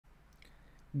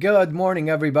Good morning,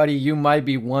 everybody. You might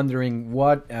be wondering,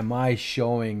 what am I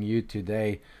showing you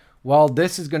today? Well,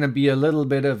 this is going to be a little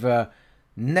bit of a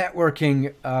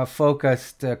networking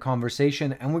focused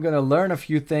conversation, and we're going to learn a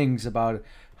few things about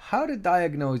how to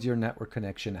diagnose your network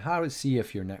connection, how to see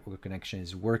if your network connection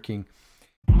is working.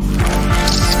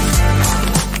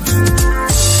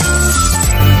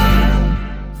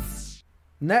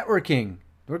 Networking.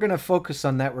 We're going to focus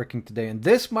on networking today, and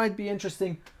this might be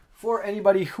interesting for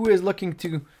anybody who is looking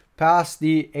to pass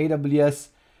the AWS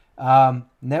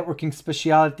networking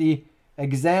specialty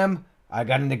exam. I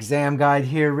got an exam guide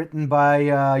here written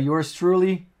by yours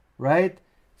truly, right?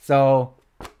 So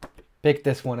pick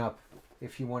this one up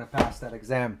if you want to pass that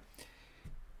exam.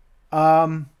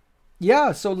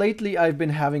 Yeah, so lately I've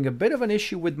been having a bit of an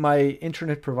issue with my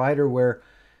internet provider where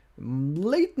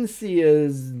latency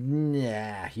is,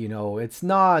 it's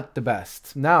not the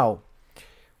best. Now,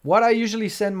 what I usually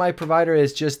send my provider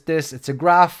is just this. It's a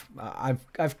graph.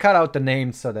 I've cut out the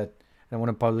name so that I don't want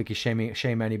to publicly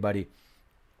shame anybody.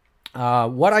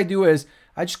 What I do is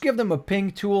I just give them a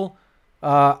ping tool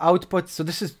output. So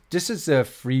this is a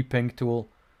free ping tool.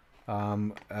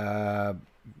 You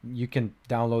can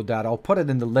download that. I'll put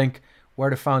it in the link where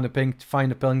to find the ping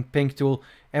tool.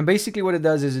 And basically what it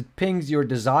does is it pings your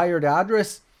desired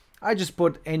address. I just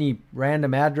put any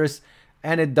random address,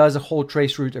 and it does a whole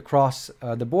trace route across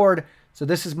the board. So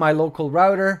this is my local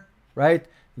router, right?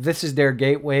 This is their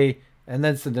gateway, and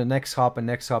then to the next hop and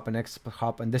next hop and next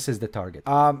hop, and this is the target.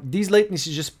 These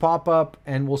latencies just pop up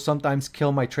and will sometimes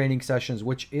kill my training sessions,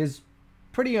 which is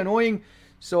pretty annoying.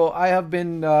 So I've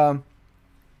been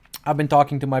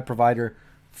talking to my provider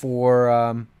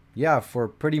for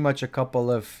pretty much a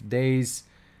couple of days,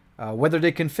 whether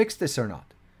they can fix this or not.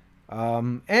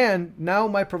 And now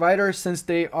my provider, since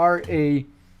they are it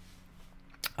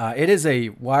is a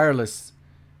wireless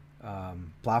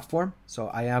platform, so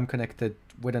I am connected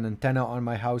with an antenna on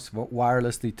my house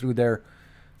wirelessly through their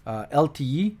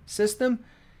LTE system.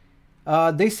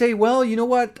 They say, well, you know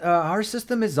what, our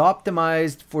system is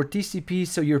optimized for TCP,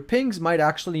 so your pings might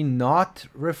actually not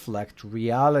reflect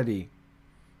reality.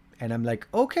 And I'm like,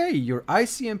 okay, your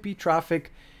ICMP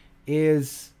traffic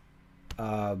is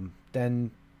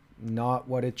then not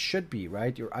what it should be,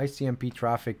 right? Your ICMP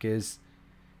traffic is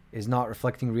not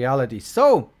reflecting reality.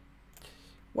 So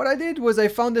what I did was I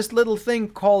found this little thing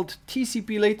called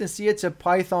TCP Latency. It's a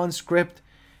Python script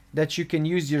that you can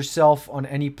use yourself on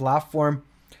any platform.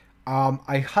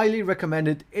 I highly recommend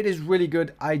it. It is really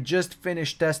good. I just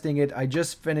finished testing it. I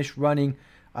just finished running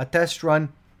a test run.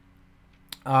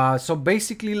 So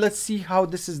basically, let's see how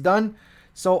this is done.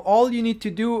 So all you need to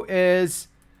do is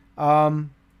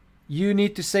you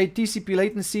need to say TCP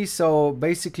latency. So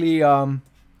basically, you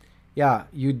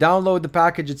download the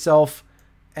package itself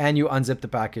and you unzip the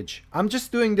package. I'm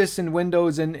just doing this in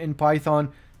Windows and in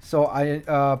Python. So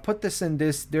I put this in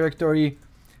this directory.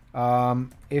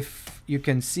 If you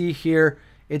can see here,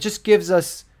 it just gives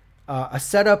us a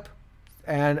setup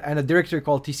and a directory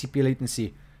called TCP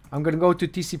latency. I'm going to go to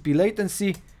TCP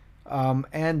latency,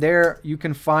 and there you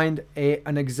can find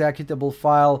an executable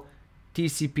file,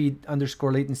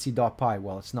 tcp_latency.py.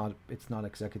 Well, it's not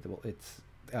executable.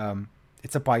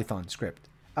 It's a Python script.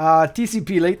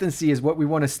 TCP latency is what we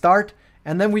want to start,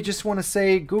 and then we just want to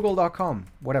say google.com,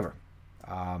 whatever,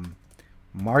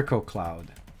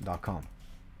 marcocloud.com,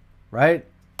 right?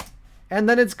 And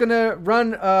then it's gonna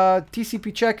run a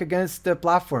TCP check against the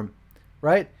platform,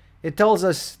 right? It tells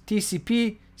us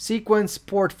TCP sequence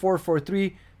port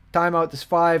 443, timeout is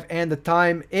 5, and the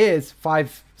time is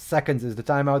 5 seconds is the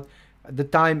timeout. The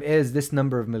time is this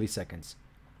number of milliseconds.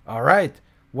 All right,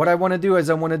 what I want to do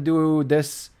is I want to do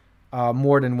this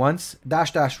more than once.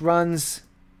 -- runs,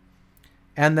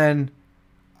 and then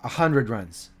 100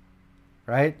 runs,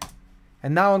 right?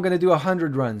 And now I'm going to do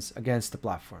 100 runs against the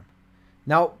platform.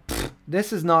 Now,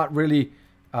 this is not really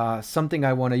something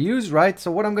I want to use, right?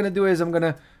 So what I'm going to do is I'm going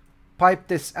to pipe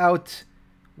this out.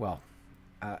 Well,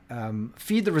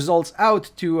 feed the results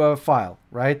out to a file,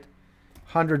 right?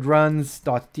 100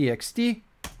 runs.txt,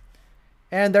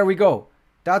 and there we go.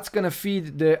 That's going to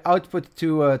feed the output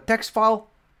to a text file.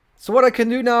 So what I can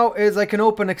do now is I can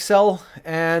open Excel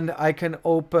and I can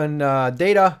open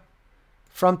data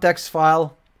from text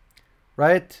file,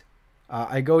 right?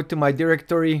 I go to my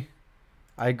directory.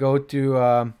 I go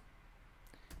to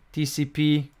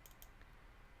TCP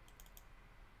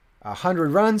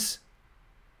 100 runs,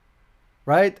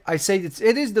 right? I say it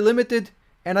is delimited,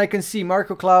 and I can see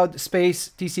Marco Cloud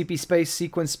space, TCP space,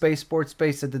 sequence space, port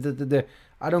space, I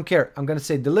don't care. I'm going to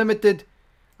say delimited.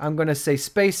 I'm going to say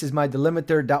space is my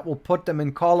delimiter. That will put them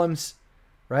in columns,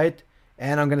 right?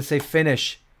 And I'm going to say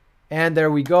finish. And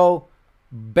there we go.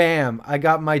 Bam, I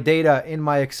got my data in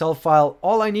my Excel file.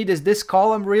 All I need is this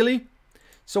column, really.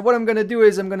 So what I'm going to do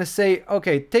is I'm going to say,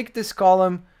 okay, take this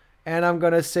column and I'm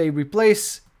going to say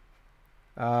replace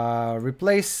time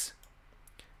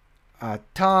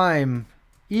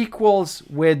equals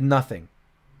with nothing,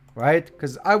 right?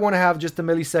 Because I want to have just the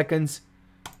milliseconds,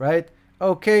 right?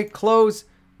 Okay, close.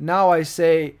 Now I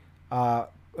say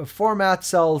format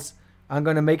cells. I'm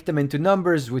going to make them into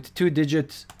numbers with 2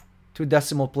 digits, 2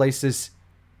 decimal places.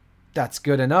 That's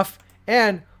good enough.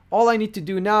 And all I need to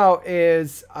do now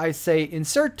is I say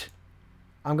insert.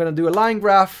 I'm going to do a line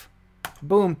graph.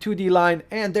 Boom, 2D line.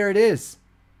 And there it is.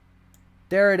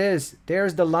 There it is.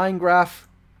 There's the line graph.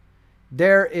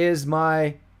 There is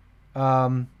my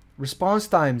response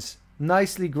times.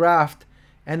 Nicely graphed.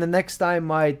 And the next time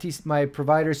my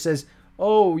provider says,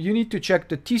 oh, you need to check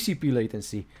the TCP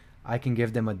latency, I can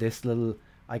give them this little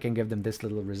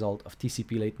result of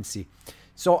TCP latency.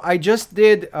 So I just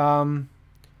did a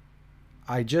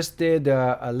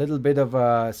little bit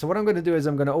of so what I'm going to do is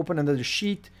I'm going to open another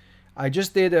sheet. I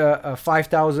just did a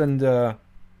 5,000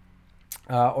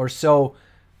 or so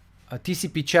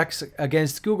TCP checks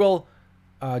against Google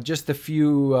just a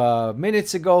few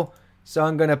minutes ago. So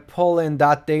I'm going to pull in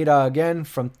that data again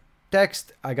from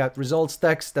text. I got results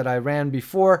text that I ran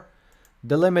before,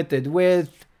 delimited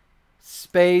with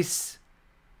space.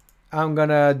 I'm going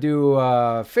to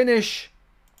do finish.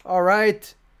 All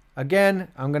right. Again,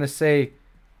 I'm going to say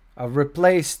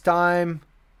replace time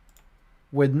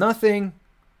with nothing.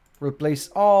 Replace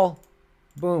all.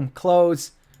 Boom,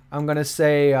 close. I'm going to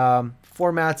say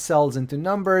format cells into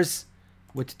numbers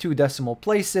with 2 decimal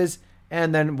places.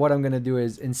 And then what I'm going to do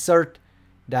is insert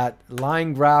that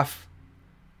line graph.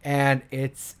 And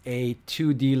it's a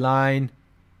 2D line.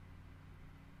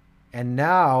 And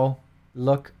now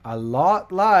look a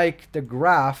lot like the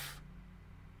graph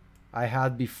I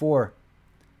had before,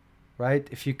 right?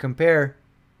 If you compare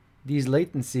these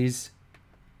latencies,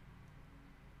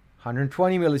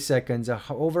 120 milliseconds,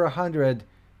 over 100,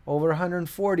 over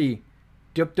 140,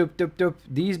 dup, dup, dup, dup.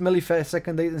 These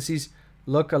millisecond latencies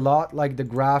look a lot like the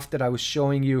graph that I was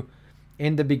showing you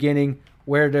in the beginning,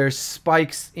 where there's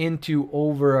spikes into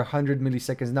over 100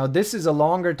 milliseconds. Now, this is a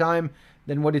longer time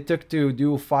than what it took to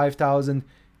do 5,000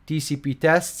 TCP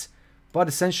tests, but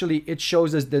essentially it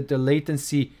shows us that the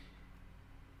latency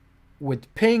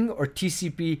with ping or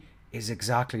TCP is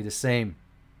exactly the same.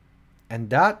 And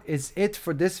that is it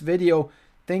for this video.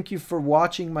 Thank you for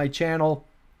watching my channel.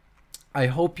 I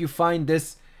hope you find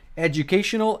this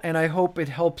educational, and I hope it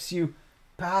helps you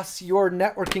pass your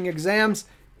networking exams.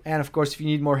 And of course, if you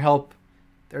need more help,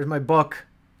 there's my book.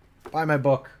 Buy my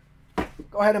book.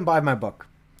 Go ahead and buy my book.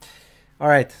 All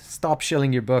right, stop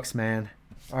shilling your books, man.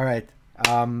 All right,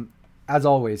 as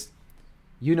always,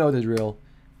 you know the drill.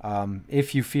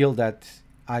 If you feel that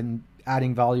I'm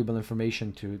adding valuable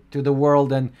information to the world,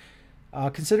 then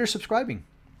consider subscribing.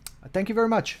 Thank you very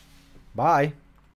much. Bye.